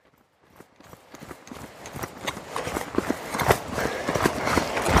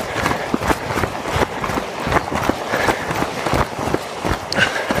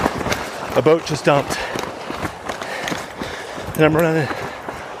 A boat just dumped, and I'm running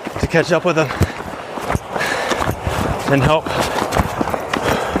to catch up with them and help.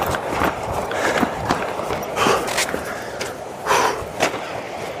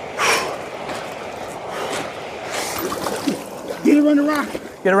 Get around the rock.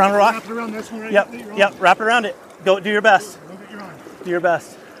 Get around the rock. Wrap it around this one right Yep. Wrap it around it. Go. Do your best. Go get your arm. Do your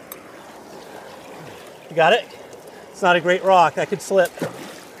best. You got it? It's not a great rock. I could slip.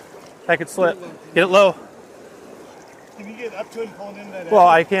 Get it low. Can you get up to it and pull it into that? Well,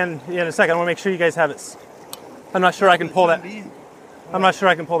 I can in a second. I want to make sure you guys have it. I'm not sure I can pull that. I'm not sure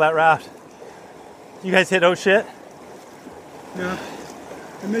I can pull that raft. You guys hit oh shit? No.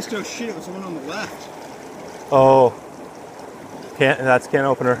 I missed oh shit. It was the one on the left. Oh. That's can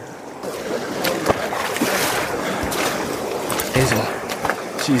opener. Easy.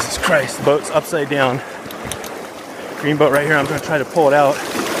 Jesus Christ. The boat's upside down. Green boat right here. I'm going to try to pull it out.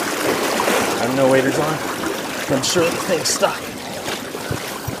 I have no waders on. I'm sure the thing's stuck.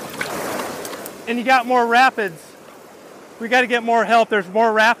 And you got more rapids. We got to get more help. There's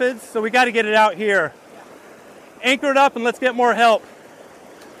more rapids, so we got to get it out here. anchor it up and let's get more help.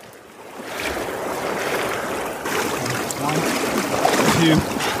 1, 2,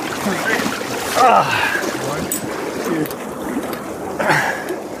 3. 1, 2.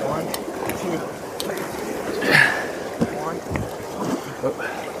 1, 2.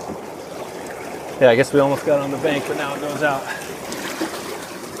 1. Yeah, I guess we almost got on the bank, but now it goes out.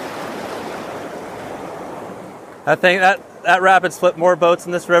 I think that rapids flip more boats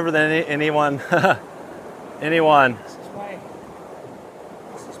in this river than anyone. Anyone.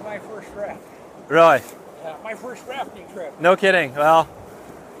 This is my first raft. Really? Yeah, my first rafting trip. No kidding. Well,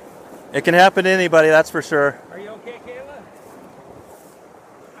 it can happen to anybody, that's for sure. Are you okay, Kayla?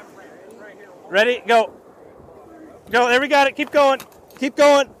 I'm right here. Ready? Go. Go. There we got it. Keep going. Keep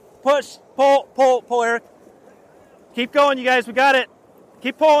going. Push. Pull. Pull. Pull, Eric. Keep going, you guys. We got it.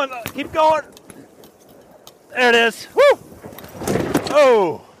 Keep pulling. Keep going. There it is. Woo!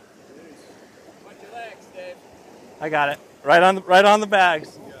 Oh. Watch your legs, Dave. I got it. Right on the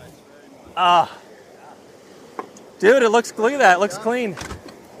bags. Ah. Dude, it looks, look at that. It looks clean.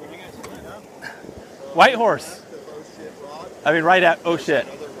 White horse. I mean, right at, oh shit.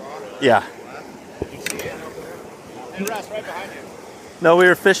 Yeah. And Russ, right behind you. No, we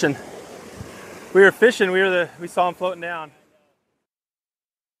were fishing. We saw him floating down.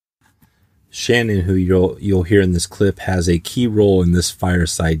 Shannon, who you'll hear in this clip, has a key role in this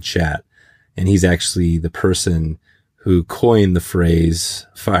fireside chat. And he's actually the person who coined the phrase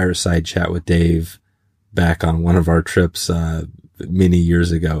fireside chat with Dave back on one of our trips many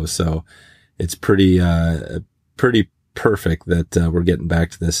years ago. So it's pretty perfect that we're getting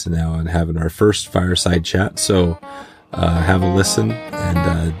back to this now and having our first fireside chat. So have a listen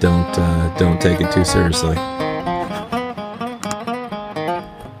and don't take it too seriously.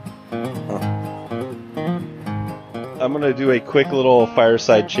 I'm going to do a quick little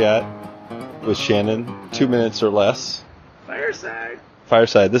fireside chat with Shannon, 2 minutes or less.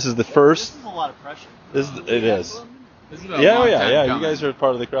 Fireside. This is the first. This is a lot of pressure. It is. This is Yeah. You guys are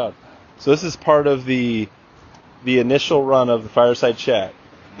part of the crowd. So this is part of the initial run of the fireside chat.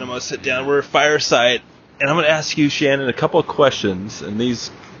 I'm going to sit down. We're fireside, and I'm going to ask you, Shannon, a couple of questions, and these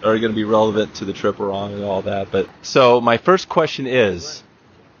are going to be relevant to the trip we're on and all that. But so my first question is,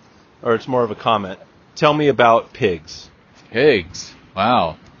 or it's more of a comment. Tell me about pigs. Pigs.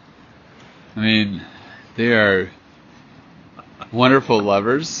 Wow. I mean, they are wonderful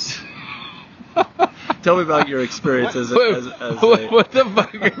lovers. Tell me about your experience as what the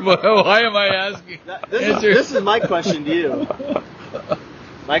fuck? Why am I asking? This is my question to you.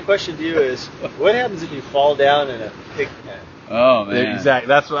 My question to you is, what happens if you fall down in a pig pen? Oh, man. Exactly.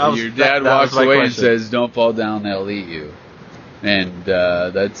 That's what I was. Your dad that walks was my away and question. says, "Don't fall down; they'll eat you." And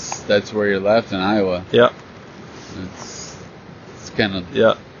that's where you're left in Iowa. Yep. It's kind of.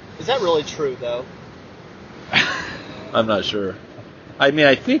 Yeah. Is that really true, though? I'm not sure. I mean,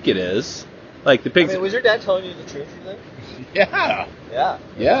 I think it is. Like the pigs. I mean, was your dad telling you the truth, you think? Yeah. Yeah.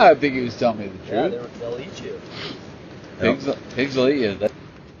 Yeah, I think he was telling me the truth. Yeah, they'll eat you. Pigs will eat you.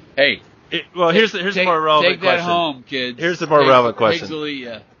 Hey. Here's a more relevant take that question. home, kids. Here's the more relevant question. Pigs will eat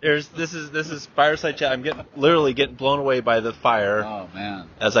you. This is fireside chat. I'm literally getting blown away by the fire. Oh man!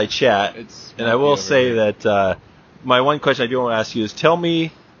 As I chat, and I will say that my one question I do want to ask you is, tell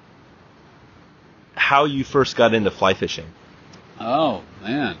me how you first got into fly fishing. Oh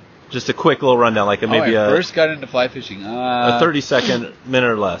man! Just a quick little rundown, like maybe I first got into fly fishing. A 30-second, minute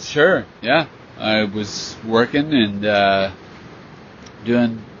or less. Sure. Yeah, I was working and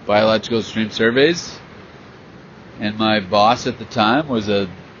doing biological stream surveys, and my boss at the time was a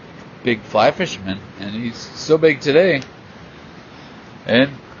big fly fisherman, and he's still big today.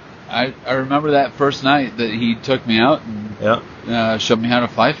 And I remember that first night that he took me out and showed me how to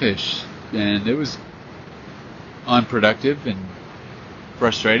fly fish, and it was unproductive and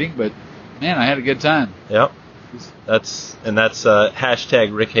frustrating, but man, I had a good time. Yep. That's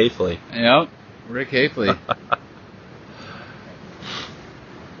hashtag Rick Hafele. Yep, Rick Hafele.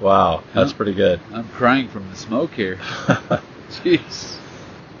 Wow, that's pretty good. I'm crying from the smoke here. Jeez.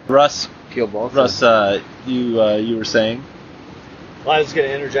 Russ, Kill both. Russ, you were saying? Well, I was going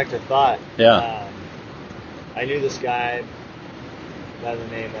to interject a thought. Yeah. I knew this guy by the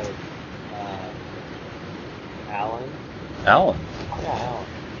name of Alan. Alan. Yeah, Alan.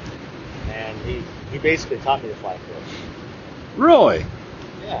 And he basically taught me to fly fish. Really?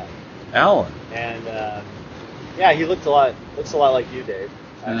 Yeah. Alan. And yeah, he looks a lot like you, Dave.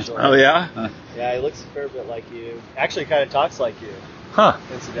 Actually. Oh yeah. Yeah, he looks a fair bit like you. Actually, kind of talks like you. Huh.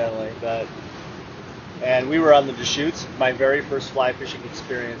 Incidentally, and we were on the Deschutes, my very first fly fishing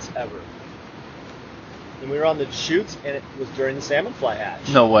experience ever. And we were on the Deschutes, and it was during the salmon fly hatch.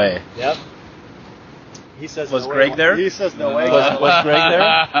 No way. Yep. he says Was no Greg way. there? He says no way. Was Greg there?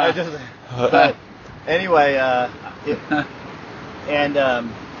 I just, but anyway,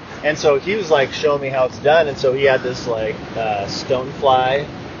 and so he was like showing me how it's done, and so he had this like stonefly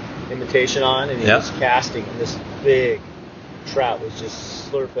imitation on, and he was casting, and this big trout was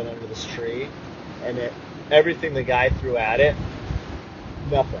just slurping under this tree, and everything the guy threw at it,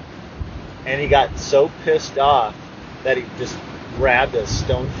 nothing. And he got so pissed off that he just grabbed a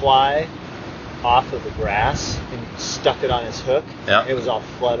stonefly off of the grass and stuck it on his hook. Yeah. It was all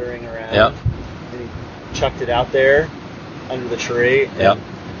fluttering around. Yeah. And he chucked it out there under the tree. And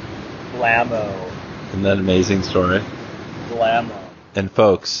blammo. Isn't that an amazing story? Blammo. And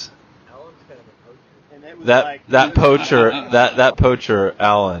folks, Alan's kind of a poacher. And it was that poacher,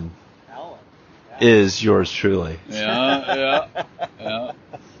 Alan, is yours truly. Yeah.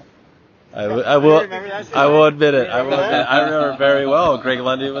 I will admit it. I remember very well. Greg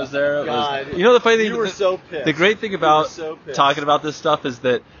Lundy was there. You know the funny thing. You were so pissed. The great thing about talking about this stuff is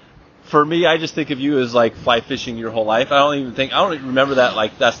that, for me, I just think of you as like fly fishing your whole life. I don't even remember that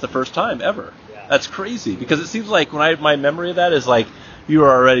like that's the first time ever. Yeah. That's crazy because it seems like my memory of that is like you were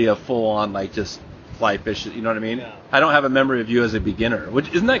already a full on like just fly fishing. You know what I mean? Yeah. I don't have a memory of you as a beginner.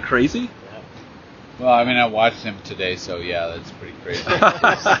 Isn't that crazy? Well, I mean, I watched him today, so yeah, that's pretty crazy.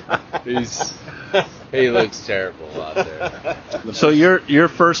 He looks terrible out there. So your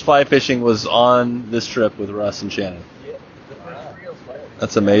first fly fishing was on this trip with Russ and Shannon. Yeah, the first real fly.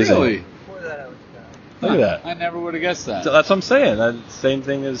 That's amazing. Really? Before that, I was Look at that. I never would have guessed that. So that's what I'm saying. That same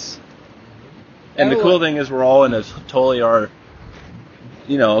thing is. And the cool thing is we're all in a totally our,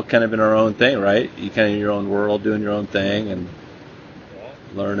 kind of in our own thing, right? You kind of in your own world, doing your own thing and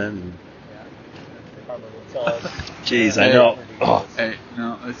learning. And, jeez, I know. Oh. Hey,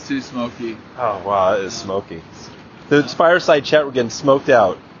 no, it's too smoky. Oh, wow, it is smoky. The Fireside chat, we're getting smoked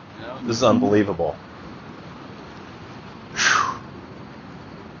out. This is unbelievable.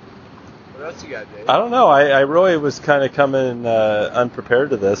 What else you got, Dave? I don't know. I really was kind of coming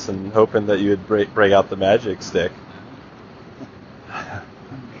unprepared to this and hoping that you would break out the magic stick. I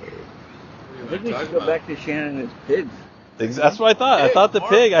think we should go back to Shannon and his pigs. That's what I thought. I thought the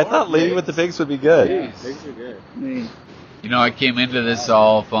pig. I thought leading with the pigs would be good. Pigs are good. I came into this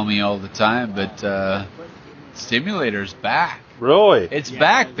all foamy all the time, but Stimulator's back. Really? It's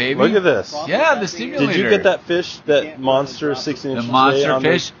back, baby. Look at this. Yeah, the Stimulator. Did you get that fish, that monster 16 inch? The monster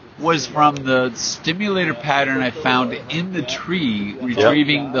fish was from the Stimulator pattern I found in the tree,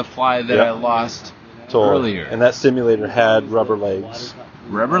 retrieving the fly that I lost earlier. And that Stimulator had rubber legs.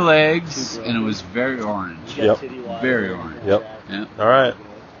 Rubber legs, and it was very orange. Yep. Very orange. Yep. Yeah. All right.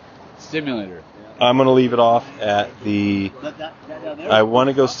 Stimulator. I'm going to leave it off at the... I want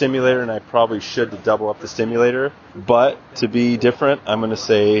to go Stimulator, and I probably should double up the Stimulator. But to be different, I'm going to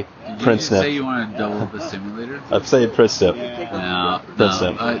say Prince Nip. Did you say you want to double the Stimulator? I'm saying Prince Nip. No, Prince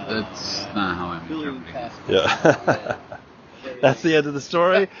Nip. That's not how I'm interpreting it. Yeah. That's the end of the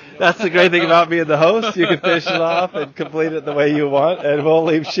story. That's the great thing about being the host. You can finish it off and complete it the way you want, and we'll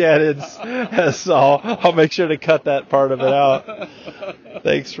leave Shannon's. So I'll make sure to cut that part of it out.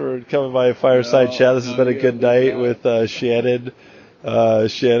 Thanks for coming by Fireside Chat. This has been a good night with Shannon,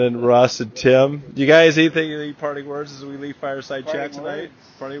 Russ, and Tim. You guys, any parting words as we leave Fireside Chat tonight?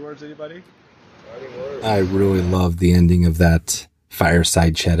 Parting words, anybody? I really loved the ending of that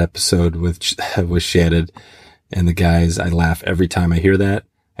Fireside Chat episode with Shannon and the guys. I laugh every time I hear that.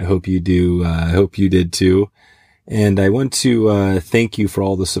 I hope you do. I hope you did too. And I want to thank you for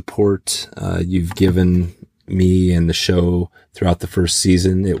all the support you've given me and the show throughout the first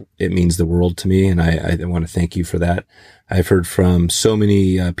season. It means the world to me, and I want to thank you for that. I've heard from so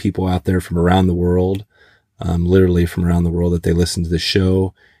many people out there from around the world, literally from around the world, that they listen to the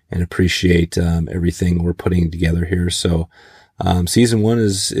show and appreciate everything we're putting together here. So season 1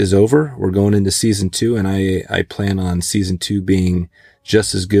 is over. We're going into season 2, and I plan on season 2 being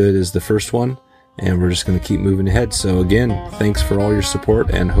just as good as the first one, and we're just going to keep moving ahead. So again, thanks for all your support,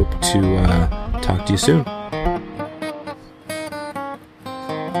 and hope to talk to you soon.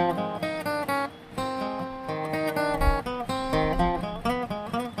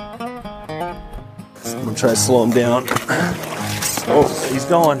 I'm going to try to slow him down. Oh, he's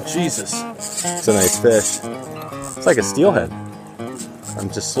going. Jesus. It's a nice fish. It's like a steelhead. I'm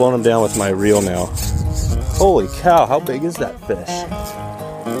just slowing him down with my reel now. Holy cow, how big is that fish?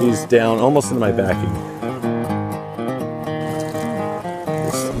 He's down almost into my backing.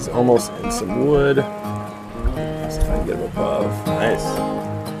 He's almost in some wood. Let's try and get him above. Nice.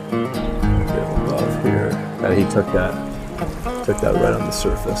 Get him above here. He took that right on the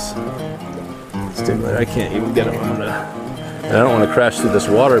surface. Stimulator, I can't even get him. And I don't want to crash through this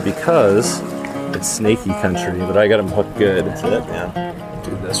water because It's snaky country, but I got them hooked good. That's it, man.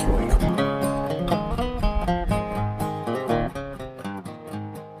 Do this really quick.